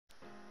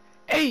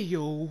Hey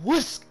yo,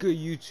 what's good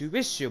YouTube?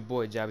 It's your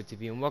boy Jabba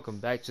TV and welcome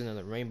back to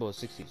another Rainbow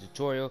Six Siege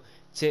tutorial,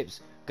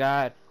 tips,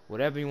 guide,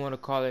 whatever you want to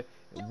call it.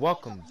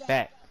 Welcome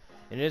back.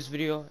 In this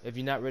video, if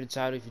you're not read the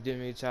title, if you didn't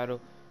read the title,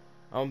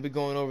 I'm gonna be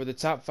going over the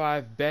top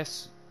 5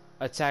 best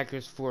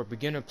attackers for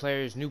beginner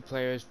players, new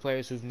players,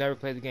 players who've never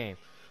played the game.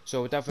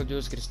 So without further ado,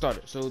 let's get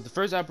started. So the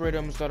first operator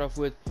I'm gonna start off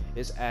with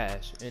is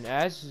Ashe, and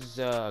Ashe is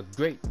a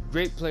great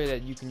player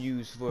that you can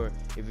use for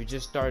if you're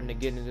just starting to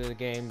get into the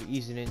game,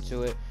 easing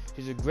into it.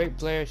 She's a great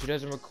player. She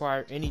doesn't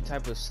require any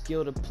type of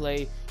skill to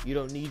play. You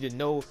don't need to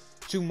know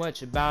too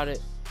much about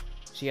it.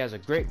 She has a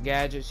great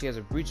gadget. She has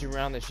a breaching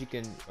round that she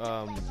can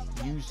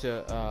use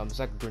to it's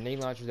like a grenade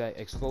launcher that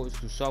explodes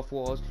through soft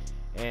walls,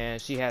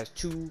 and she has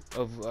two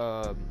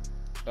of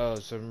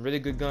some really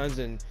good guns,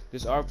 and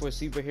this R4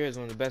 sieqe here is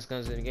one of the best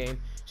guns in the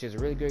game. She has a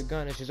really good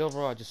gun, and she's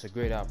overall just a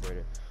great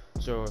operator.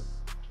 So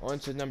on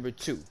to number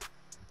 2.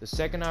 The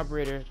second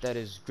operator that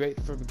is great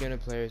for beginner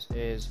players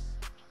is,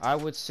 I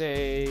would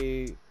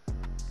say,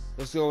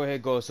 let's go ahead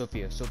and go with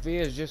Sophia.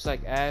 Sophia is just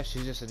like Ashe.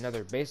 She's just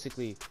another,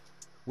 basically,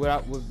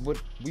 what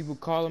we would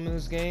call them in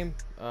this game.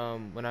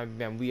 When I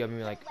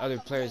mean like other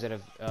players that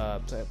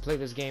have played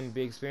this game and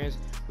be experienced,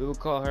 we would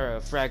call her a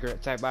fragger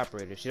type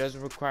operator. She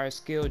doesn't require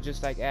skill,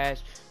 just like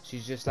Ashe.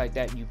 She's just like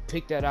that. You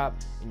pick that up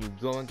and you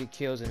go and get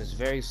kills, and it's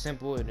very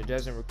simple, and it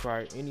doesn't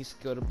require any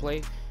skill to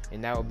play.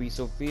 And that would be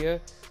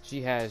Sophia.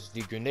 She has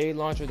the grenade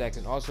launcher that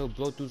can also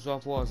blow through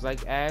soft walls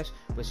like Ashe,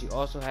 but she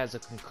also has a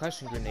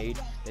concussion grenade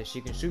that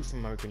she can shoot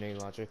from her grenade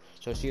launcher.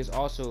 So she is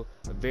also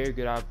a very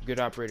good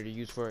operator to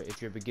use for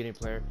if you're a beginning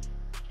player.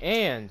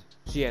 And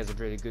she has a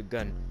really good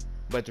gun,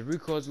 but the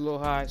recoil is a little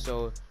high,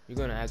 so you're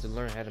gonna have to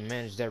learn how to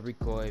manage that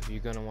recoil if you're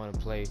gonna want to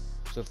play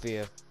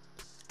Sophia.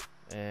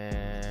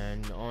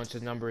 And on to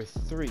number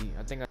 3.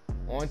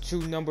 On to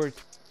number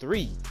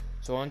 3.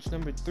 So on to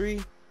number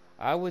 3,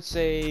 I would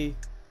say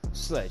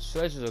Sleqe.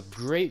 Sleqe is a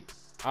great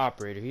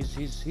operator.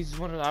 He's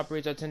one of the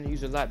operators I tend to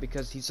use a lot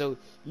because he's so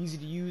easy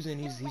to use, and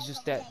he's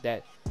just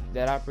that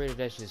operator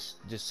that's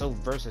just so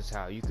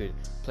versatile. You could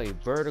play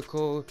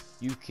vertical,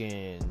 you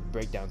can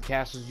break down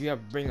castles, you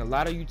bring a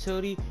lot of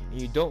utility,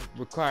 and you don't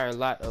require a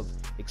lot of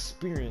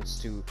experience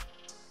to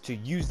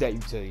use that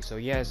utility. So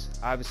yes,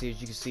 obviously,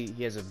 as you can see,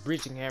 he has a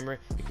breaching hammer.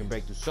 It can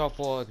break through soft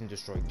wall, it can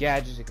destroy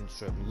gadgets, it can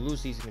destroy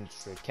Lucy's, it can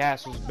destroy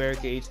castles,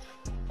 barricades,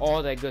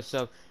 all that good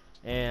stuff.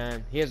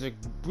 And he has a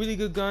really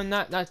good gun,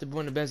 not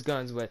one of the best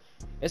guns, but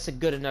it's a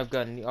good enough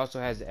gun. And he also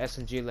has the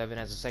SMG-11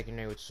 as a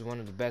secondary, which is one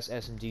of the best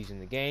SMGs in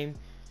the game.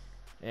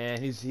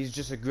 And he's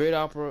just a great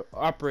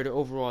operator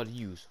overall to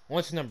use.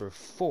 On to number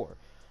 4.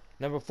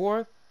 Number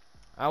 4,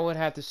 I would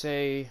have to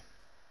say,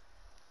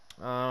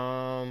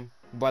 by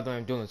the way,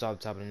 I'm doing this off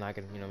the top of the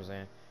noggin, you know what I'm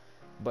saying?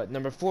 But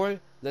number 4,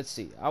 let's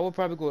see. I would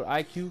probably go with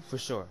IQ for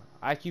sure.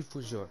 IQ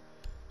for sure.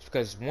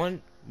 Because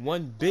one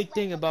big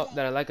thing that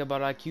I like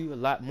about IQ a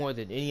lot more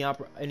than any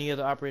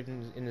other operator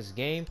in this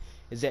game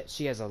is that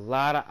she has a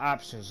lot of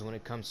options when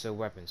it comes to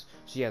weapons.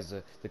 She has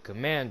the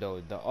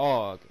Commando, the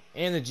AUG,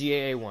 and the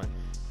GAA one,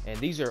 and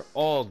these are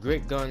all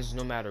great guns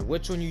no matter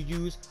which one you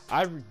use.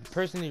 I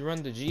personally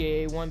run the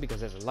GAA one because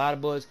there's a lot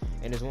of bullets,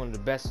 and it's one of the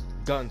best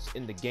guns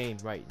in the game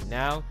right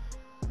now,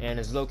 and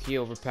it's low-key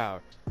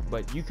overpowered.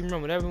 But you can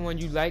run whatever one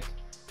you like,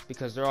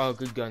 because they're all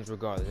good guns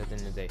regardless at the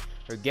end of the day.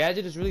 Her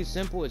gadget is really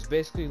simple. It's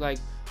basically like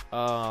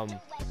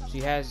she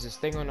has this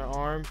thing on her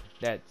arm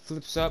that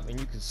flips up, and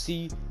you can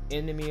see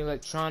enemy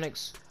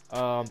electronics,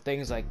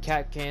 things like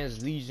cap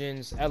cans,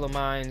 legions,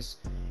 elemines,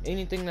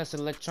 anything that's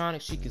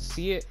electronic. She can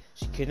see it.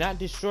 She cannot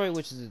destroy it,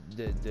 which is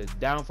the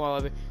downfall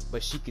of it,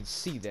 but she can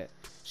see that.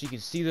 She can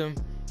see them,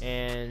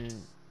 and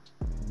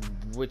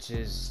which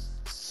is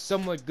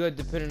somewhat good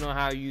depending on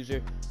how you use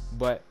her.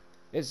 But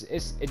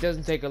it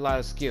doesn't take a lot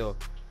of skill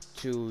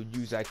to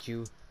use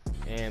IQ,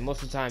 and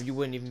most of the time you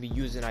wouldn't even be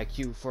using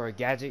IQ for a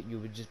gadget. You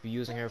would just be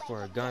using her for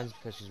her guns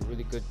because she's a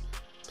really good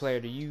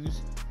player to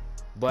use,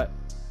 but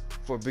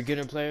for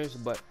beginner players.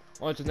 But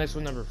on to the next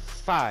one, number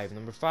 5.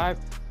 Number 5,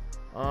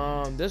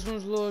 this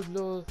one's a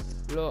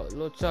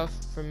little tough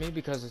for me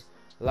because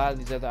a lot of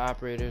these other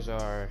operators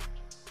are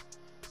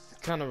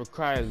kind of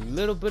require a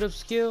little bit of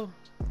skill,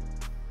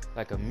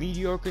 like a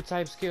mediocre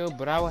type skill.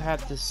 But I would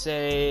have to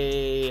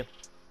say,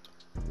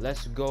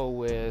 let's go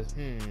with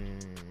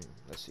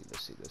let's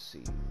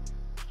see.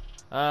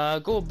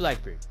 Go with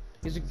Blackbeard.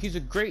 He's a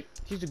great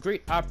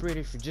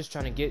operator for just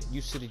trying to get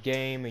used to the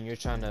game, and you're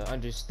trying to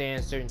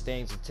understand certain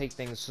things and take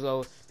things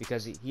slow,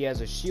 because he has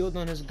a shield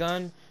on his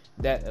gun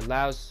that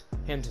allows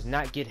him to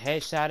not get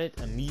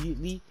headshotted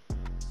immediately,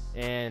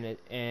 and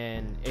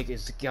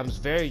it becomes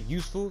very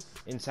useful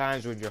in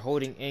times when you're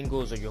holding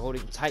angles or you're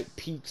holding tight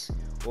peaks,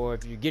 or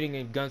if you're getting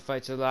in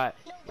gunfights a lot.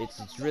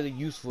 It's really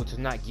useful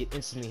to not get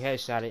instantly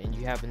headshotted, and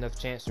you have enough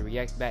chance to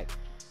react back,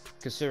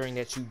 considering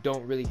that you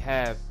don't really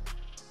have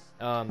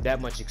that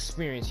much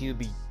experience. He would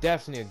be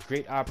definitely a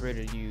great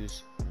operator to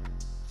use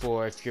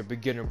for if you're a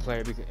beginner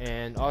player.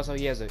 And also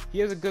he has a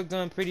good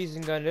gun, pretty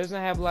decent gun. It doesn't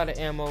have a lot of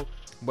ammo,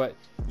 but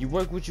you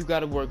work what you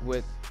got to work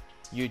with.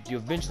 you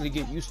eventually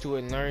get used to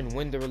it and learn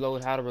when to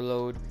reload, how to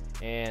reload,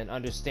 and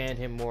understand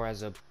him more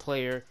as a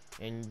player.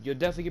 And you'll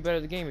definitely get better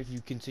at the game if you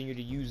continue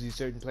to use these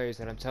certain players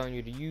that I'm telling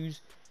you to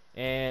use,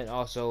 and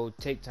also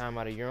take time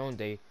out of your own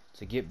day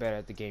to get better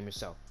at the game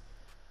yourself.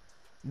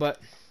 But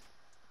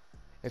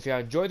if y'all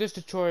enjoyed this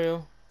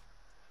tutorial,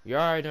 you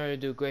already know what to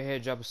do. Go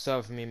ahead, drop a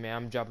sub for me, man.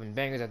 I'm dropping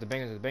bangers after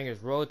bangers after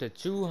bangers. Roll to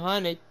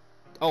 200.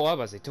 Oh, I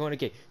was about to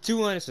say 200K.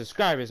 200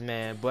 subscribers,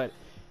 man. But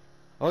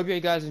I hope you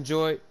guys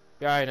enjoyed.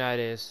 You already know how it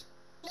is.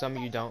 Some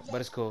of you don't,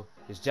 but it's cool.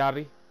 It's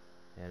Jobby,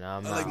 and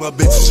I'm I like my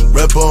bitches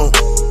red bone,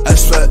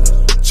 ass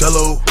fat,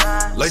 jello,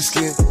 light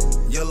skin,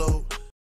 yellow.